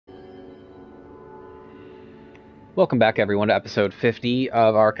Welcome back, everyone, to episode 50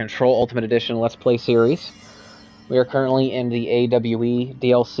 of our Control Ultimate Edition Let's Play series. We are currently in the AWE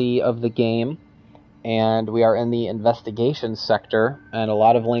DLC of the game, and we are in the investigation sector, and a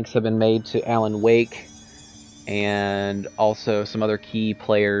lot of links have been made to Alan Wake, and also some other key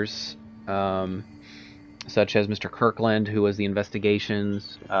players, such as Mr. Kirkland, who was the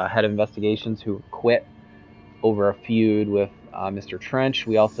head of investigations, who quit over a feud with Mr. Trench.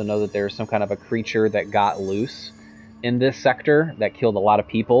 We also know that there's some kind of a creature that got loose in this sector that killed a lot of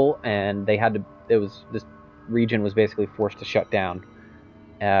people, and this region was basically forced to shut down.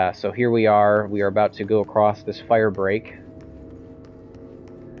 So here we are about to go across this fire break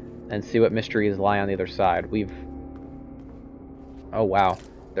and see what mysteries lie on the other side. Oh wow,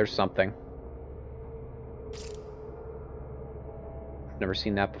 there's something. I've never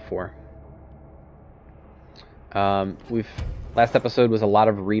seen that before. Last episode was a lot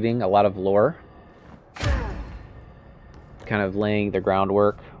of reading, a lot of lore, kind of laying the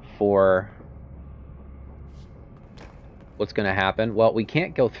groundwork for what's going to happen. Well, we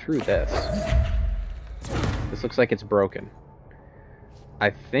can't go through this. This looks like it's broken. I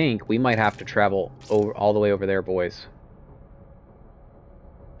think we might have to travel all the way over there, boys.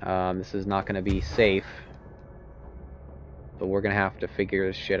 This is not going to be safe, but we're going to have to figure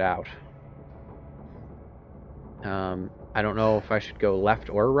this shit out. I don't know if I should go left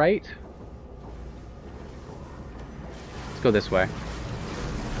or right. Let's go this way.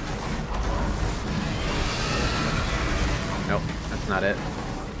 Nope, that's not it.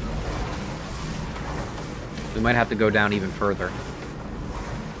 We might have to go down even further.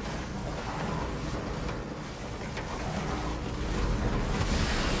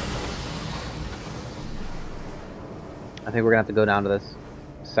 I think we're gonna have to go down to this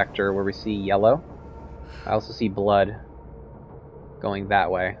sector where we see yellow. I also see blood going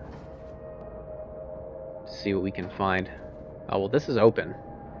that way. See what we can find. Oh, well, this is open.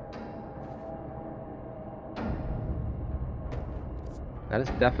 That is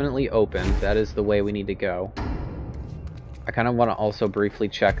definitely open. That is the way we need to go. I kind of want to also briefly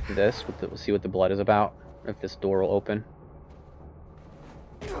check this. We'll see what the blood is about. If this door will open.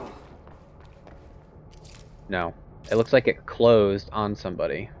 No. It looks like it closed on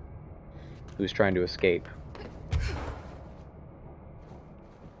somebody who's trying to escape.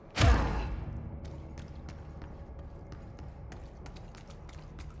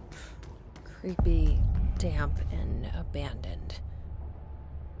 Creepy, damp, and abandoned.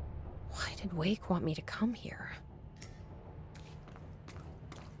 Why did Wake want me to come here?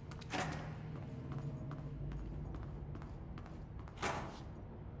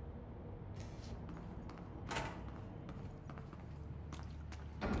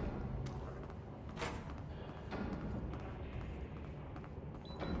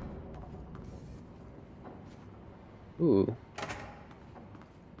 Ooh.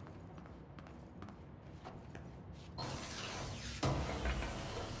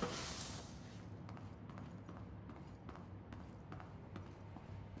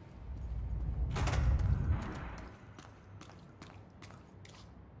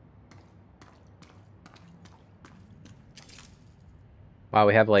 Wow,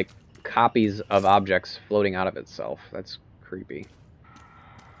 we have, like, copies of objects floating out of itself. That's creepy.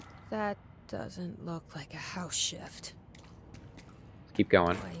 That doesn't look like a house shift. Let's keep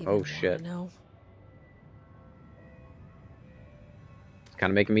going. Oh, shit. shit. It's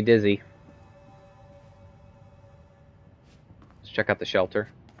kind of making me dizzy. Let's check out the shelter.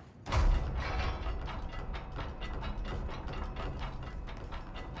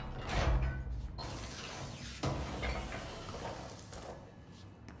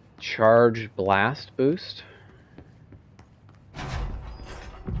 Charge blast boost.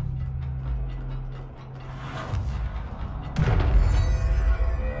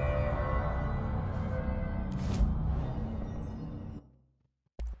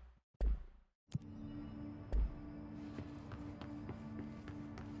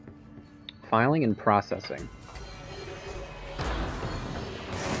 Filing and processing.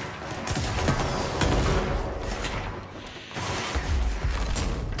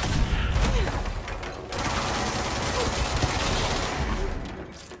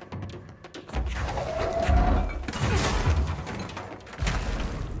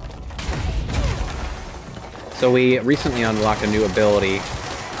 So we recently unlocked a new ability,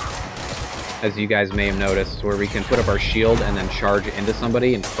 as you guys may have noticed, where we can put up our shield and then charge into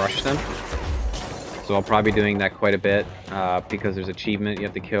somebody and crush them. So I'll probably be doing that quite a bit, because there's achievement. You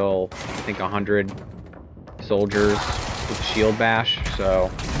have to kill, I think, 100 soldiers with a shield bash, so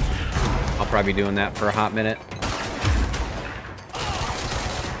I'll probably be doing that for a hot minute.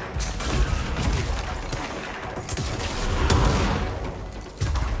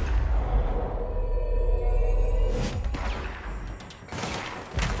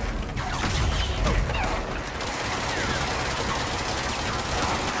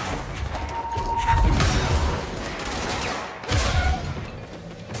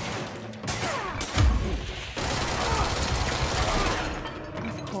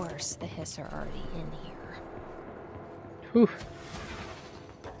 are already in here. Whew.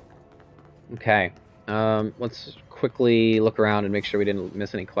 Okay. Let's quickly look around and make sure we didn't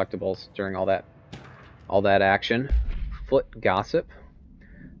miss any collectibles during all that action. Foot gossip.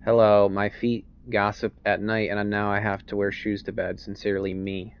 Hello, my feet gossip at night, and now I have to wear shoes to bed. Sincerely,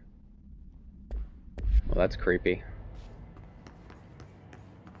 me. Well, that's creepy.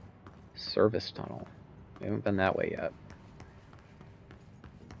 Service tunnel. We haven't been that way yet.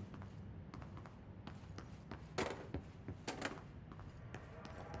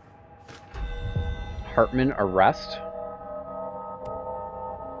 Hartman arrest?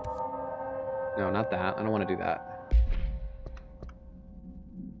 No, not that. I don't want to do that.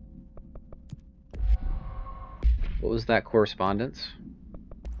 What was that correspondence?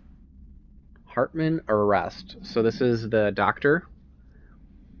 Hartman arrest. So this is the doctor.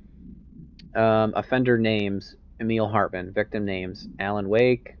 Offender names: Emil Hartman. Victim names: Alan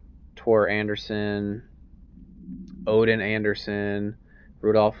Wake, Tor Anderson, Odin Anderson,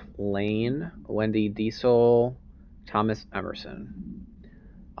 Rudolph Lane, Wendy Diesel, Thomas Emerson.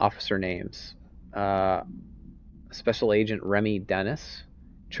 Officer names: Special Agent Remy Dennis.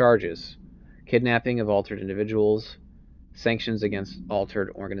 Charges: kidnapping of altered individuals, sanctions against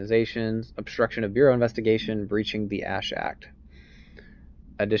altered organizations, obstruction of Bureau investigation, breaching the Ash Act.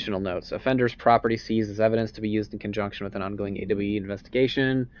 Additional notes: offender's property seized as evidence to be used in conjunction with an ongoing AWE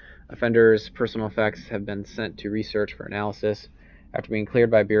investigation. Offender's personal effects have been sent to research for analysis. After being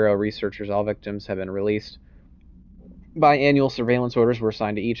cleared by Bureau researchers, all victims have been released. Biannual surveillance orders were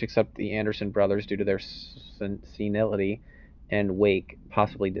assigned to each except the Anderson brothers due to their senility and Wake,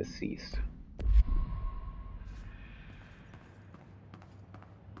 possibly deceased.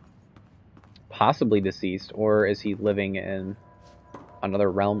 Possibly deceased, or is he living in another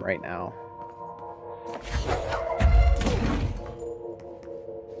realm right now?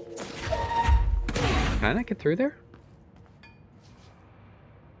 Can I get through there?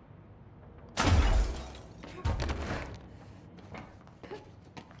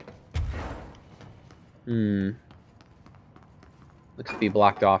 Looks to be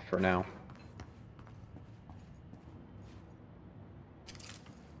blocked off for now.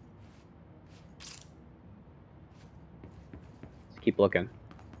 Let's keep looking.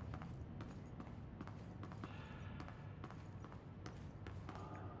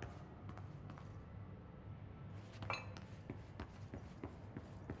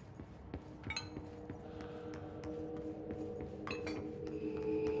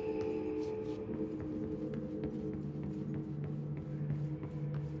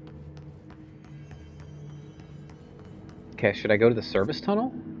 Okay, should I go to the service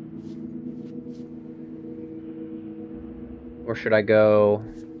tunnel? Or should I go...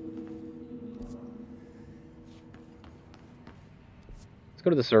 Let's go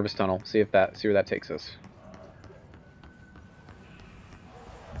to the service tunnel, see where that takes us.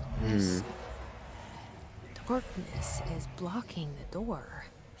 This darkness is blocking the door.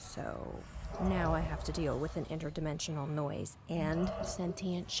 So now I have to deal with an interdimensional noise and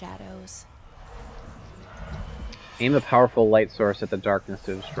sentient shadows. Aim a powerful light source at the darkness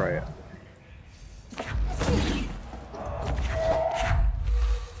to destroy it.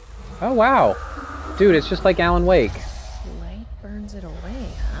 Oh, wow. Dude, it's just like Alan Wake. Light burns it away,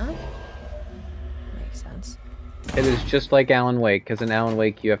 huh? Makes sense. It is just like Alan Wake, because in Alan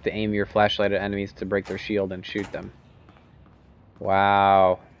Wake you have to aim your flashlight at enemies to break their shield and shoot them.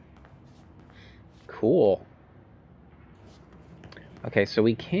 Wow. Cool. Okay, so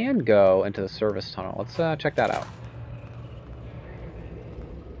we can go into the service tunnel. Let's check that out.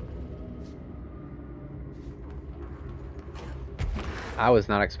 I was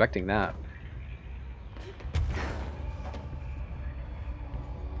not expecting that.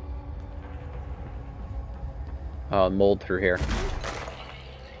 Oh, mold through here.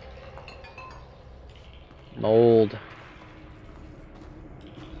 Mold.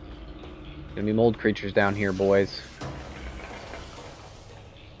 Gonna be mold creatures down here, boys.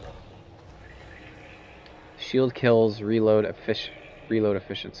 Shield kills, reload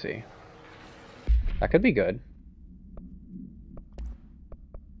efficiency. That could be good.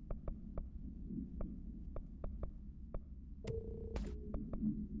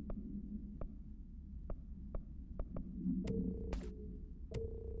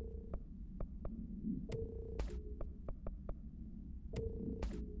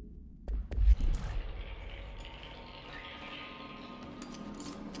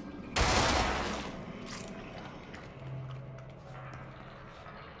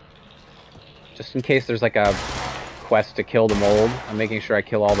 Just in case there's like a quest to kill the mold, I'm making sure I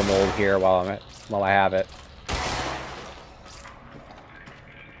kill all the mold here while I have it.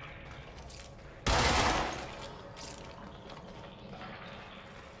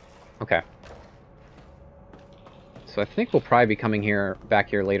 Okay. So I think we'll probably be coming back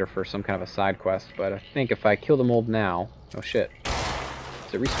here later for some kind of a side quest, but I think if I kill the mold now... Oh shit.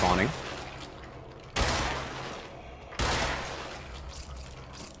 Is it respawning?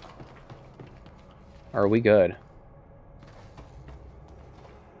 Are we good?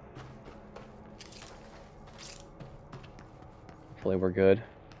 Hopefully we're good.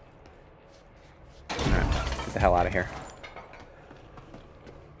 Alright, get the hell out of here.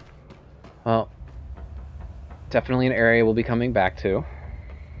 Well, definitely an area we'll be coming back to.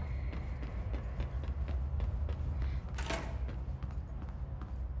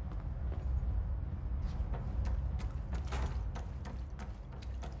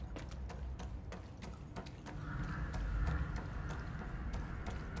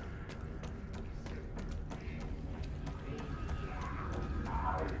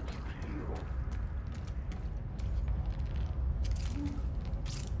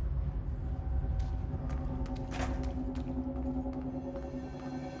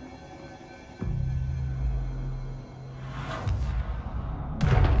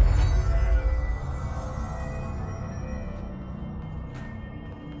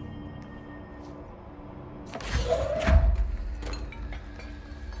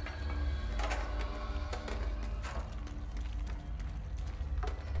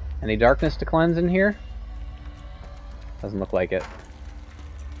 Any darkness to cleanse in here? Doesn't look like it.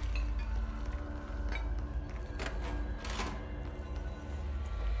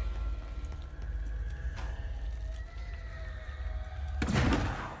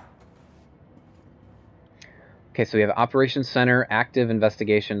 Okay, so we have Operations Center, Active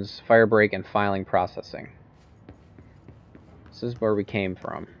Investigations, Firebreak, and Filing Processing. This is where we came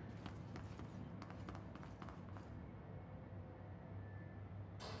from.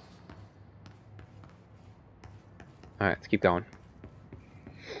 Alright, let's keep going.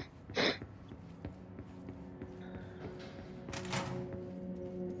 The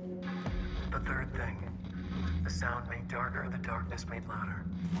third thing. The sound made darker, the darkness made louder.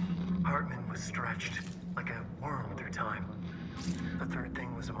 Hartman was stretched, like a worm through time. The third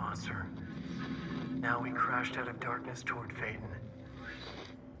thing was a monster. Now we crashed out of darkness toward Faden.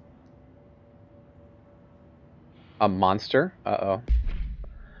 A monster? Uh-oh.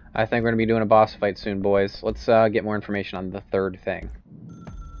 I think we're going to be doing a boss fight soon, boys. Let's get more information on the third thing.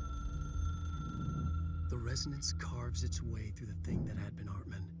 The resonance carves its way through the thing that had been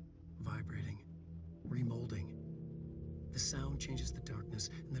Hartman, vibrating, remolding. The sound changes the darkness,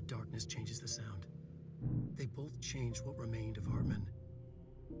 and the darkness changes the sound. They both changed what remained of Hartman.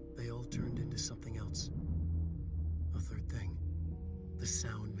 They all turned into something else. A third thing. The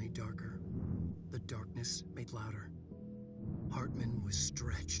sound made darker. The darkness made louder. Hartman was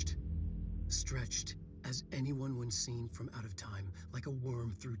stretched. Stretched as anyone when seen from out of time, like a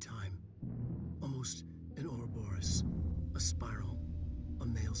worm through time. Almost an Ouroboros, a spiral, a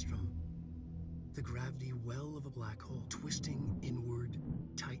maelstrom. The gravity well of a black hole, twisting inward,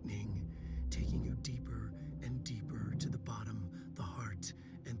 tightening, taking you deeper and deeper to the bottom, the heart,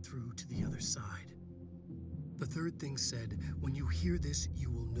 and through to the other side. The third thing said, when you hear this,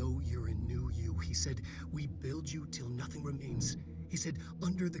 you will know you're a new you. He said, we build you till nothing remains. He said,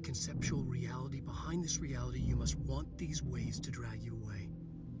 under the conceptual reality, behind this reality, you must want these waves to drag you away.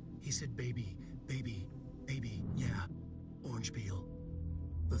 He said, baby, baby, baby, yeah, orange peel.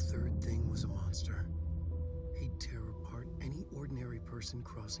 The third thing was a monster. He'd tear apart any ordinary person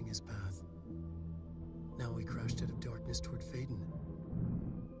crossing his path. Now we crashed out of darkness toward Faden.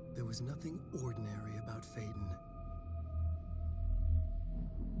 There was nothing ordinary about Faden.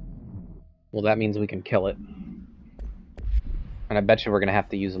 Well, that means we can kill it. And I bet you we're going to have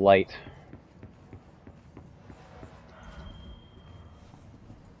to use light.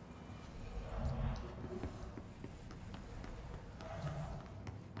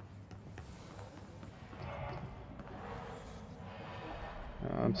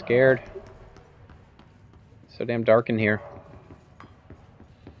 Oh, I'm scared. It's so damn dark in here.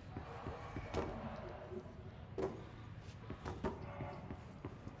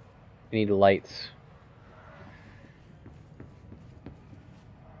 We need lights.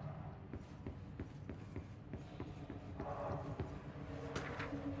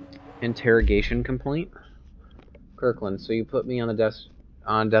 Interrogation complaint? Kirkland, so you put me on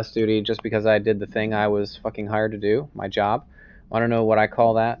desk duty just because I did the thing I was fucking hired to do, my job? Want to know what I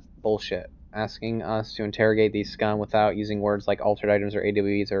call that? Bullshit. Asking us to interrogate these scum without using words like altered items or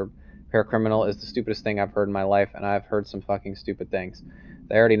AWEs or paracriminal is the stupidest thing I've heard in my life, and I've heard some fucking stupid things.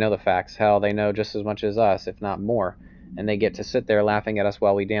 They already know the facts. Hell, they know just as much as us, if not more. And they get to sit there laughing at us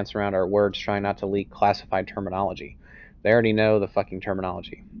while we dance around our words trying not to leak classified terminology. They already know the fucking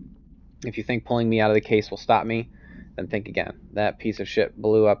terminology. If you think pulling me out of the case will stop me, then think again. That piece of shit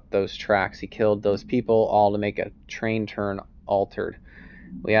blew up those tracks. He killed those people, all to make a train turn altered.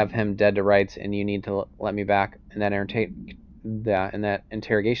 We have him dead to rights, and you need to let me back in that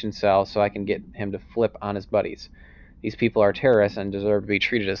interrogation cell so I can get him to flip on his buddies. These people are terrorists and deserve to be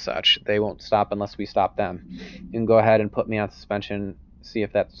treated as such. They won't stop unless we stop them. You can go ahead and put me on suspension, see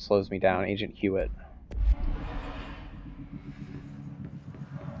if that slows me down. Agent Hewitt.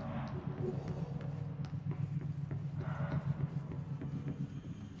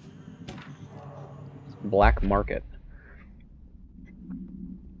 Black market.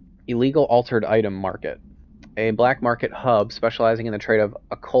 Illegal altered item market. A black market hub specializing in the trade of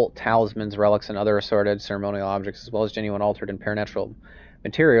occult talismans, relics, and other assorted ceremonial objects, as well as genuine altered and paranatural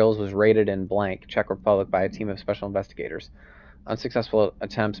materials, was raided in Blank, Czech Republic, by a team of special investigators. Unsuccessful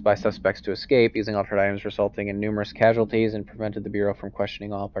attempts by suspects to escape using altered items resulting in numerous casualties and prevented the Bureau from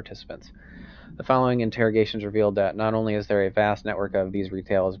questioning all participants. The following interrogations revealed that not only is there a vast network of these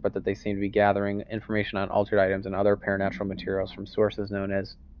retailers, but that they seem to be gathering information on altered items and other paranatural materials from sources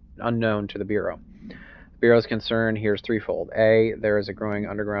unknown to the Bureau. The Bureau's concern here is threefold. A, there is a growing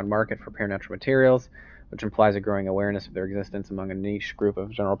underground market for paranatural materials, which implies a growing awareness of their existence among a niche group of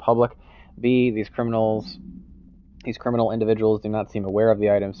general public. B, these criminal individuals do not seem aware of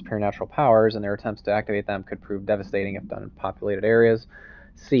the item's paranatural powers, and their attempts to activate them could prove devastating if done in populated areas.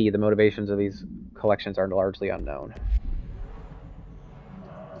 C, the motivations of these collections are largely unknown.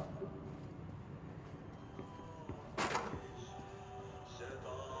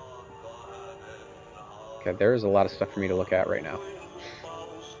 Okay, there's a lot of stuff for me to look at right now.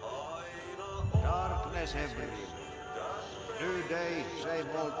 Darkness everywhere. New day, same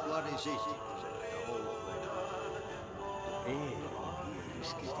old bloody city. The air here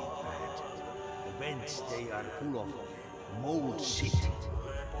is getting bad. The vents, they are full of mold shit.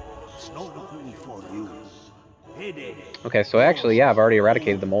 It's not cool for you. Headache. Okay, so actually, yeah, I've already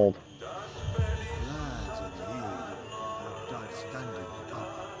eradicated the mold. Lads in here have died standing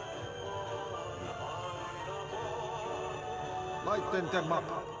up. Lighten them up.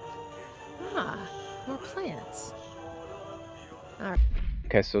 Ah, more plants.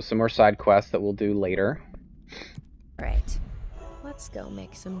 Okay, so some more side quests that we'll do later. Alright, let's go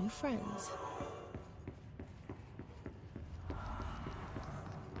make some new friends.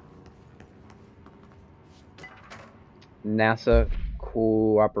 NASA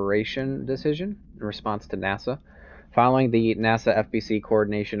cooperation decision in response to NASA. Following the NASA-FBC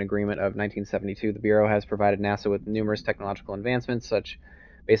Coordination Agreement of 1972, the Bureau has provided NASA with numerous technological advancements, such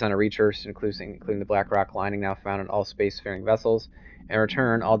based on a research including the black rock lining now found in all spacefaring vessels. In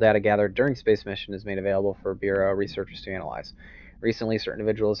return, all data gathered during space mission is made available for Bureau researchers to analyze. Recently, certain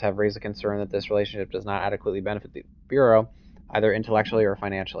individuals have raised the concern that this relationship does not adequately benefit the Bureau, either intellectually or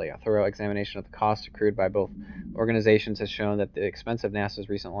financially. A thorough examination of the costs accrued by both organizations has shown that the expense of NASA's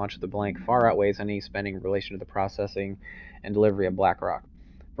recent launch of the Blank far outweighs any spending in relation to the processing and delivery of black rock.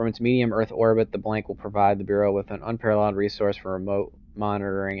 From its medium Earth orbit, the Blank will provide the Bureau with an unparalleled resource for remote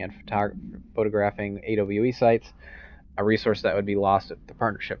monitoring and photographing AWE sites, a resource that would be lost if the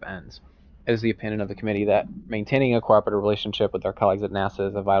partnership ends. It is the opinion of the committee that maintaining a cooperative relationship with our colleagues at NASA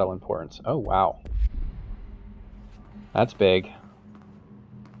is of vital importance. Oh, wow. That's big.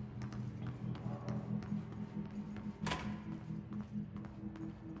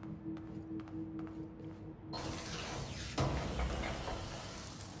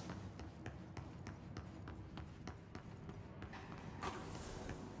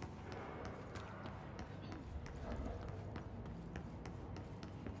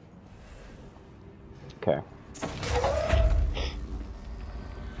 Okay.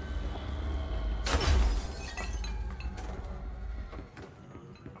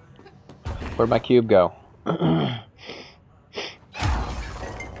 Where'd my cube go?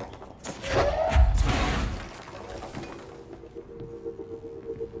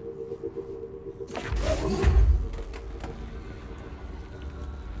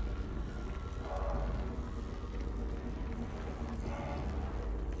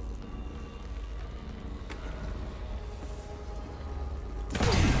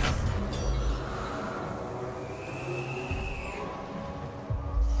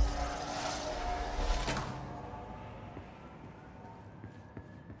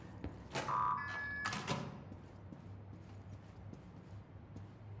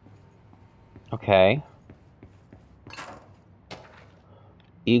 Okay.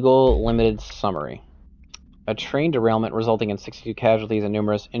 Eagle Limited Summary. A train derailment resulting in 62 casualties and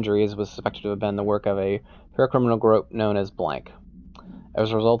numerous injuries was suspected to have been the work of a paracriminal group known as Blank.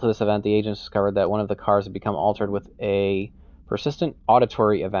 As a result of this event, the agents discovered that one of the cars had become altered with a Persistent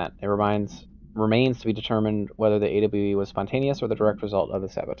auditory event. It remains to be determined whether the AWE was spontaneous or the direct result of the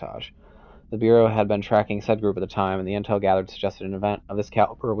sabotage. The Bureau had been tracking said group at the time, and the intel gathered suggested an event of this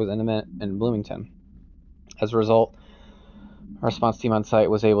caliber was imminent in Bloomington. As a result, our response team on site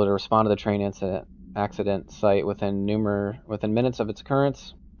was able to respond to the train accident site within minutes of its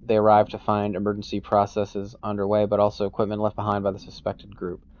occurrence. They arrived to find emergency processes underway, but also equipment left behind by the suspected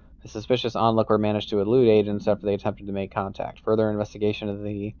group. The suspicious onlooker managed to elude agents after they attempted to make contact. Further investigation of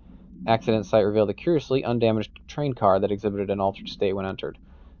the accident site revealed a curiously undamaged train car that exhibited an altered state when entered.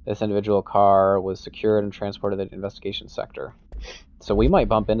 This individual car was secured and transported to the investigation sector. So we might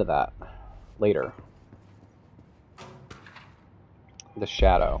bump into that later. The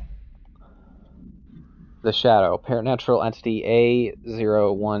Shadow. The Shadow. Paranatural entity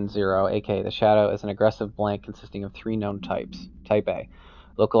A010, aka the Shadow, is an aggressive blank consisting of 3 known types. Type A.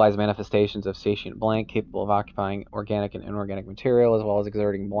 Localized manifestations of sentient blank, capable of occupying organic and inorganic material, as well as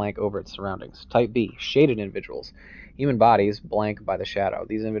exerting blank over its surroundings. Type B. Shaded individuals. Human bodies, blank by the Shadow.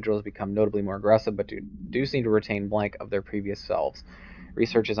 These individuals become notably more aggressive, but do seem to retain blank of their previous selves.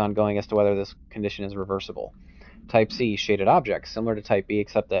 Research is ongoing as to whether this condition is reversible. Type C. Shaded objects. Similar to Type B,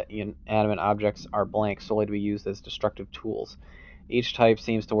 except that inanimate objects are blank solely to be used as destructive tools. Each type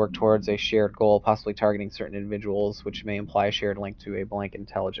seems to work towards a shared goal, possibly targeting certain individuals, which may imply a shared link to a blank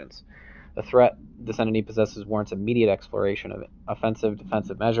intelligence. The threat this entity possesses warrants immediate exploration of offensive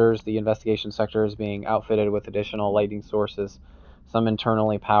defensive measures. The investigation sector is being outfitted with additional lighting sources, some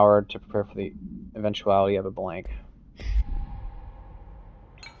internally powered, to prepare for the eventuality of a blank.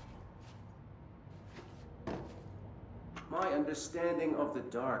 My understanding of the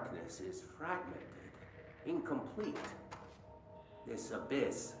darkness is fragmented, incomplete. This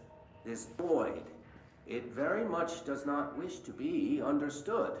abyss, this void, it very much does not wish to be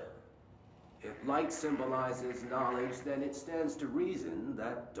understood. If light symbolizes knowledge, then it stands to reason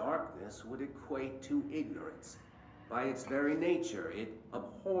that darkness would equate to ignorance. By its very nature, it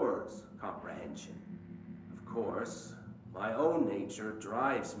abhors comprehension. Of course, my own nature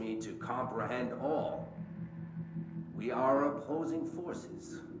drives me to comprehend all. We are opposing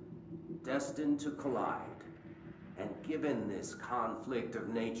forces, destined to collide. And given this conflict of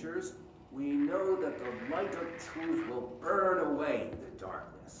natures, we know that the light of truth will burn away the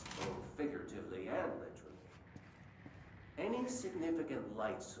darkness, both figuratively and literally. Any significant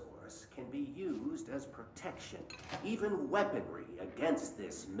light source can be used as protection, even weaponry against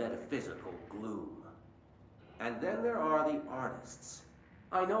this metaphysical gloom. And then there are the artists.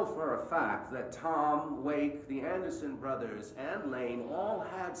 I know for a fact that Tom, Wake, the Anderson brothers, and Lane all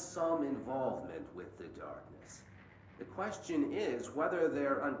had some involvement with the darkness. The question is whether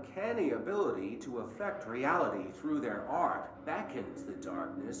their uncanny ability to affect reality through their art beckons the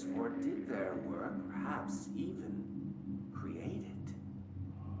darkness, or did their work perhaps even create it?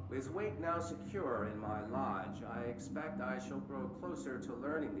 With Wake now secure in my lodge, I expect I shall grow closer to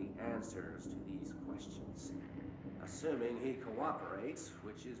learning the answers to these questions. Assuming he cooperates,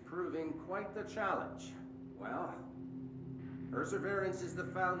 which is proving quite the challenge. Well, perseverance is the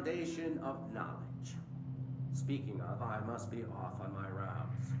foundation of knowledge. Speaking of, I must be off on my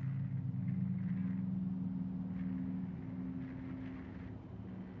rounds.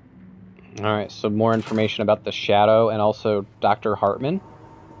 Alright, so more information about the Shadow and also Dr. Hartman.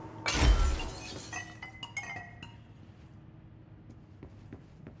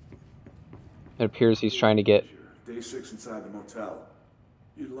 It appears he's trying to get... Day 6 inside the motel.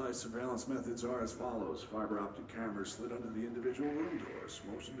 Utilized surveillance methods are as follows. Fiber optic cameras slid under the individual room doors.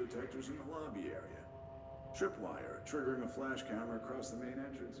 Motion detectors in the lobby area. Tripwire, triggering a flash camera across the main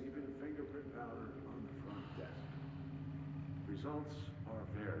entrance. Even fingerprint powder on the front desk. Results are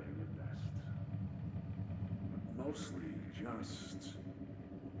varying at best. But mostly just...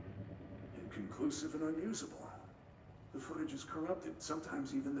 inconclusive and unusable. The footage is corrupted.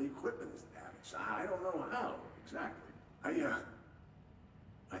 Sometimes even the equipment is damaged. I don't know how, exactly.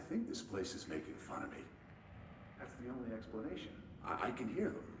 I think this place is making fun of me. That's the only explanation. I can hear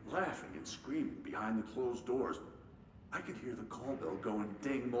them laughing and screaming behind the closed doors. I can hear the call bell going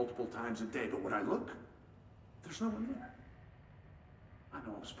ding multiple times a day, but when I look, there's no one there. I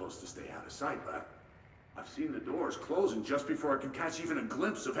know I'm supposed to stay out of sight, but I've seen the doors closing just before I can catch even a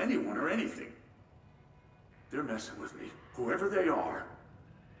glimpse of anyone or anything. They're messing with me, whoever they are.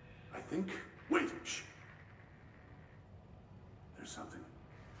 I think... Wait, shh. There's something.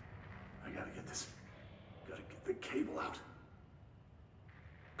 I gotta get this. Gotta get the cable out.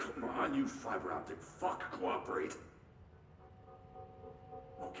 Come on, you fiber optic fuck, cooperate.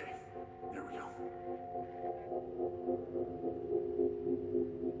 Okay, there we go.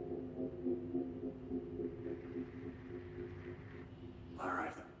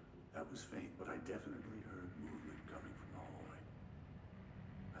 was faint, but I definitely heard movement coming from the hallway.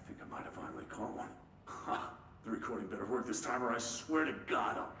 I think I might have finally caught one. Ha! The recording better work this time, or I swear to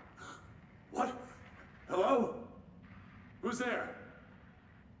God I'll... What? Hello? Who's there?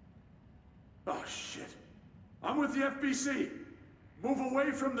 Oh, shit. I'm with the FBC. Move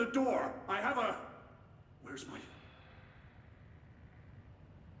away from the door. I have a... Where's my...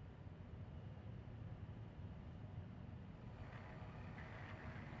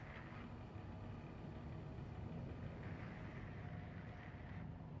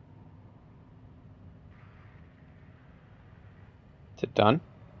 Is it done?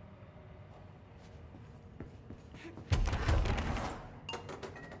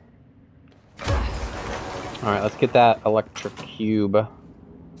 Alright, let's get that electric cube.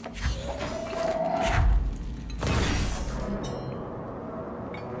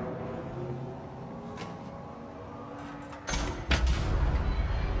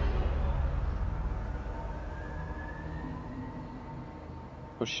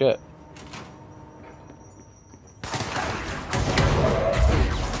 Oh shit.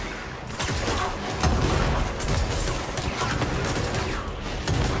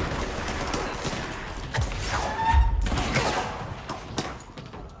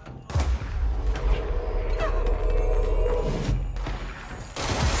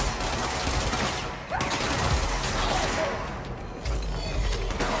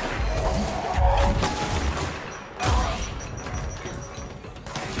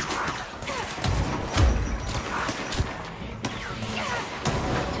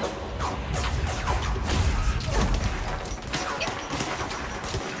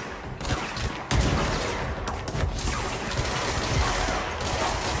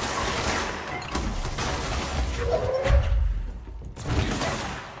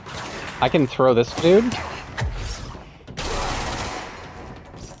 I can throw this dude.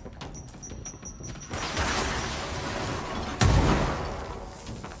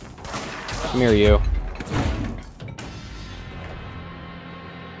 Come here, you.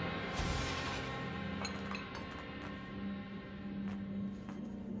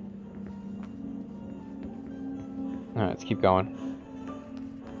 Alright, let's keep going.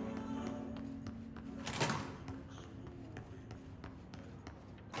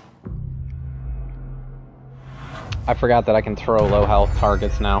 I forgot that I can throw low health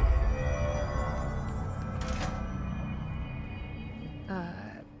targets now.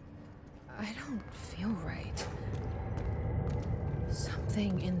 I don't feel right.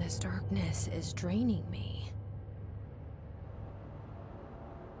 Something in this darkness is draining me.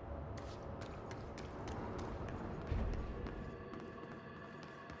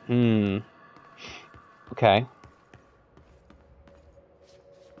 Okay.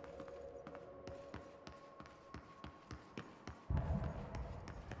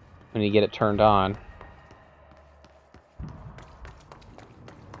 When you get it turned on.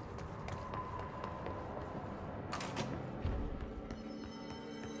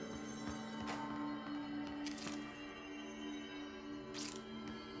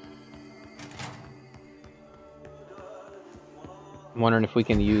 I'm wondering if we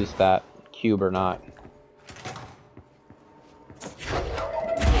can use that cube or not.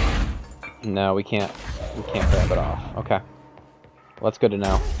 No, we can't. We can't grab it off. Okay. Well, that's good to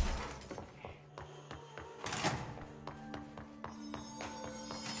know.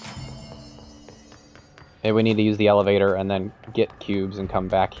 Maybe we need to use the elevator and then get cubes and come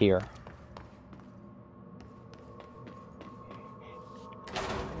back here.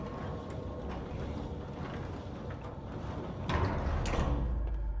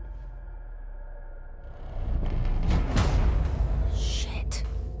 Shit.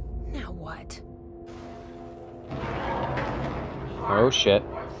 Now what? Oh shit.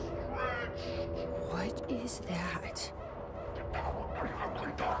 What is that?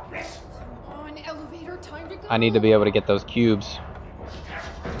 On elevator, time to go. I need to be able to get those cubes.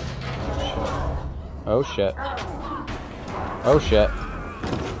 Oh shit. Oh shit.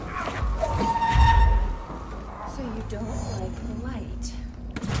 So you don't like the light.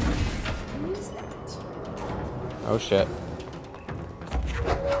 Who is that? Oh shit.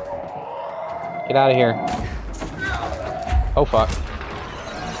 Get out of here. Oh fuck.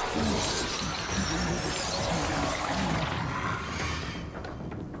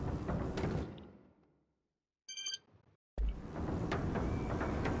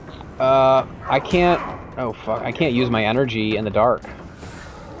 I can't... Oh, fuck. I can't use my energy in the dark.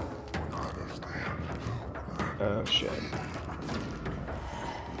 Oh, shit.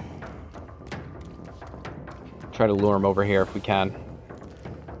 Try to lure him over here if we can.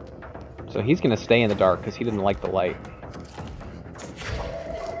 So he's gonna stay in the dark because he didn't like the light.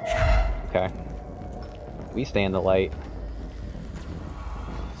 Okay. We stay in the light.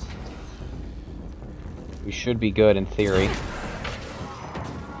 We should be good in theory.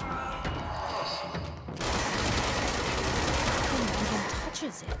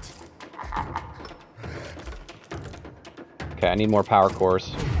 Touches it. Okay, I need more power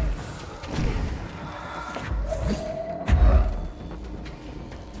cores.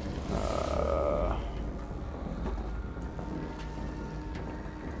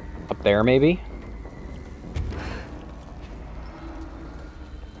 Up there, maybe?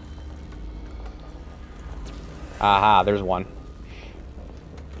 Aha, there's one.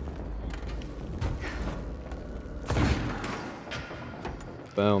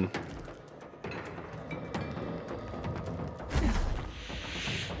 Boom.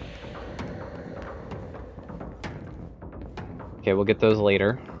 Okay, we'll get those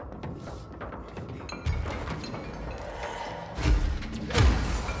later.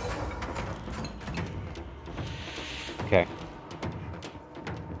 Okay.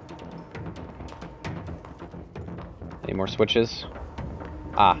 Any more switches?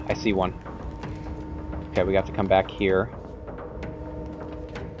 Ah, I see one. Okay, we got to come back here.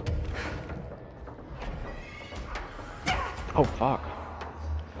 Oh, fuck.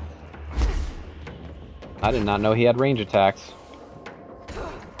 I did not know he had range attacks.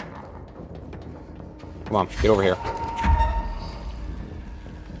 Come on, get over here.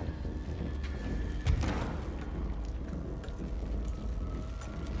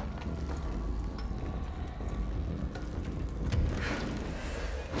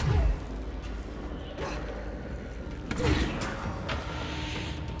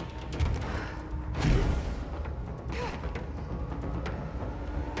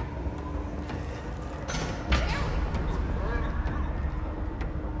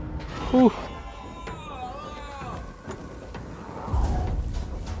 Whew.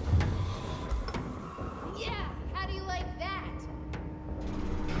 Yeah, how do you like that?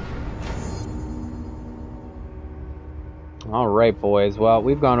 Alright, boys. Well,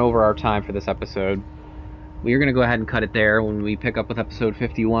 we've gone over our time for this episode. We are going to go ahead and cut it there. When we pick up with episode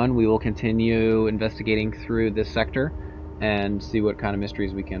 51, we will continue investigating through this sector and see what kind of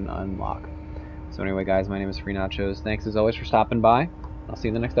mysteries we can unlock. So anyway, guys, my name is Free Nachos. Thanks as always for stopping by. I'll see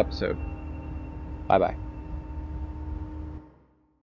you in the next episode. Bye-bye.